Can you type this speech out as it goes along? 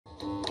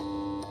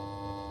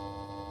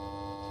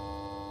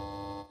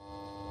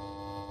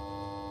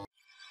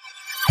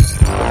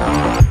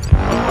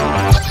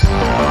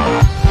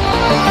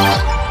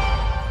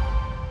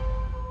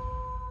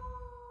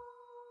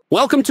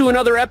Welcome to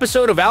another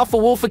episode of Alpha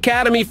Wolf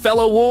Academy,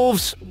 fellow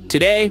wolves.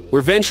 Today, we're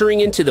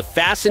venturing into the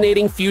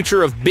fascinating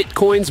future of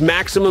Bitcoin's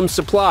maximum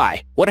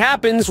supply. What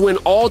happens when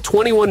all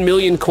 21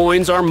 million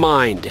coins are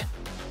mined?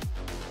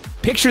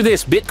 Picture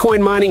this,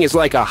 Bitcoin mining is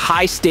like a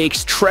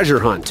high-stakes treasure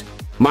hunt.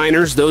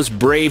 Miners, those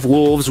brave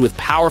wolves with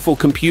powerful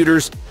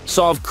computers,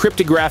 solve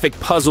cryptographic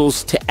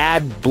puzzles to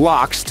add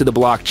blocks to the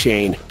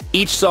blockchain.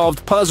 Each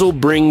solved puzzle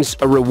brings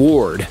a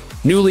reward,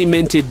 newly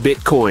minted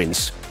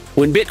Bitcoins.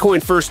 When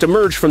Bitcoin first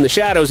emerged from the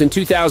shadows in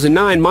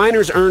 2009,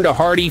 miners earned a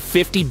hearty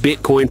 50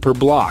 Bitcoin per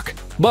block.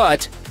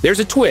 But there's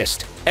a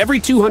twist. Every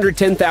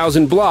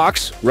 210,000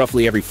 blocks,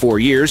 roughly every 4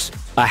 years,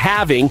 a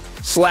halving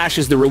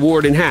slashes the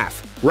reward in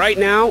half. Right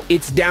now,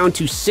 it's down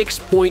to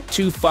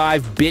 6.25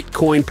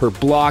 Bitcoin per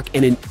block,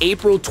 and in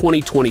April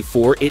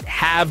 2024, it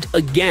halved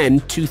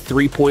again to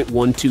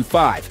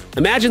 3.125.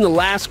 Imagine the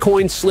last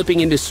coin slipping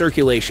into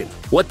circulation.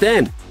 What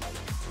then?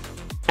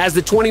 As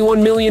the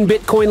 21 million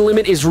Bitcoin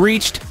limit is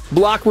reached,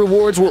 block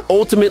rewards will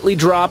ultimately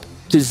drop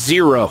to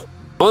zero.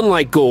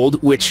 Unlike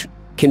gold, which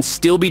can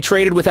still be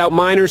traded without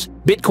miners,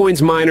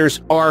 Bitcoin's miners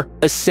are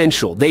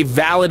essential. They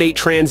validate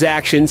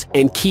transactions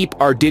and keep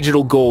our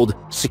digital gold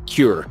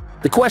secure.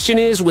 The question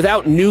is,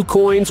 without new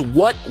coins,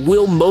 what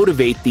will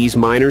motivate these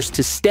miners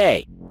to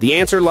stay? The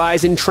answer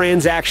lies in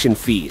transaction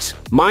fees.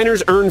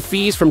 Miners earn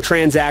fees from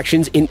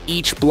transactions in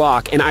each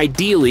block, and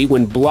ideally,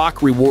 when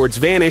block rewards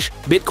vanish,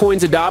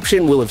 Bitcoin's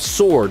adoption will have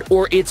soared,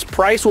 or its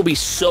price will be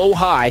so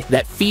high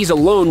that fees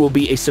alone will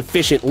be a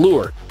sufficient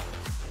lure.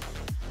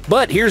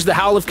 But here's the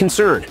howl of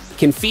concern.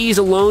 Can fees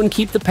alone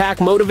keep the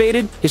pack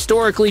motivated?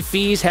 Historically,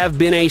 fees have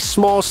been a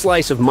small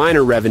slice of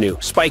miner revenue,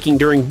 spiking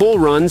during bull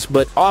runs,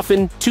 but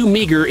often too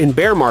meager in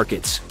bear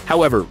markets.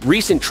 However,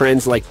 recent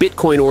trends like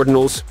Bitcoin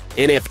ordinals,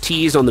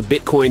 NFTs on the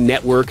Bitcoin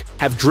network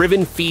have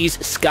driven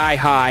fees sky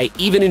high,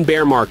 even in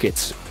bear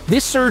markets.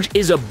 This surge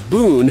is a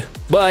boon,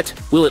 but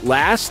will it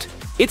last?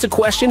 It's a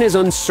question as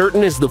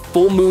uncertain as the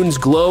full moon's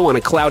glow on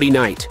a cloudy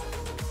night.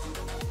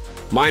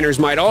 Miners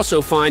might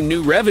also find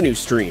new revenue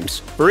streams.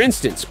 For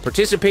instance,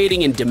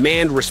 participating in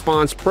demand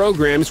response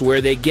programs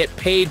where they get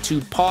paid to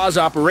pause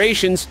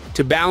operations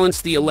to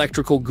balance the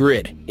electrical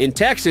grid. In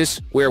Texas,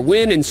 where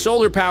wind and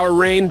solar power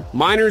reign,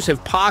 miners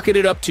have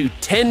pocketed up to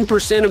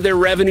 10% of their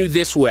revenue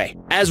this way.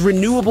 As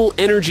renewable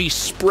energy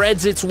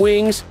spreads its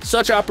wings,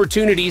 such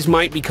opportunities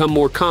might become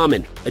more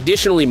common.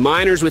 Additionally,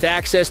 miners with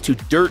access to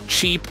dirt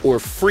cheap or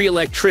free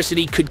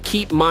electricity could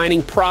keep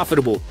mining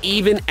profitable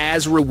even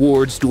as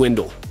rewards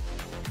dwindle.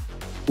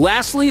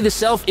 Lastly, the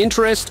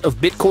self-interest of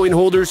Bitcoin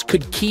holders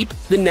could keep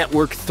the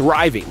network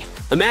thriving.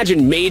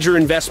 Imagine major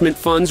investment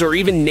funds or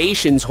even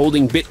nations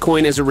holding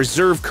Bitcoin as a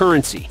reserve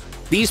currency.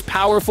 These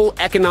powerful,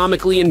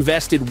 economically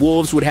invested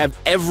wolves would have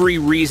every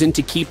reason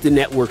to keep the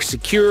network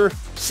secure,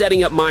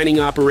 setting up mining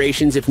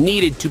operations if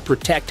needed to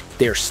protect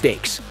their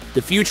stakes.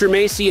 The future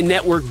may see a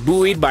network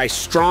buoyed by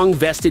strong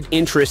vested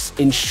interests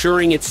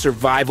ensuring its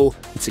survival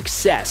and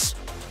success.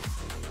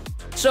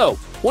 So,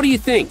 what do you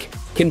think?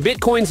 Can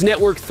Bitcoin's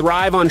network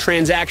thrive on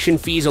transaction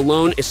fees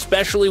alone,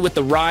 especially with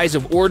the rise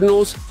of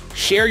ordinals?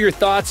 Share your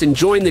thoughts and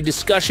join the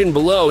discussion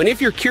below. And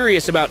if you're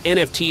curious about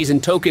NFTs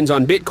and tokens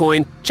on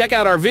Bitcoin, check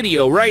out our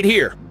video right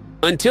here.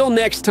 Until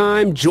next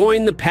time,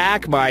 join the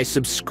pack by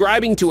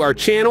subscribing to our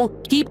channel,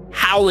 keep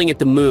howling at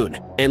the moon,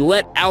 and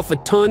let Alpha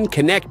Ton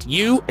connect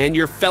you and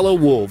your fellow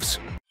wolves.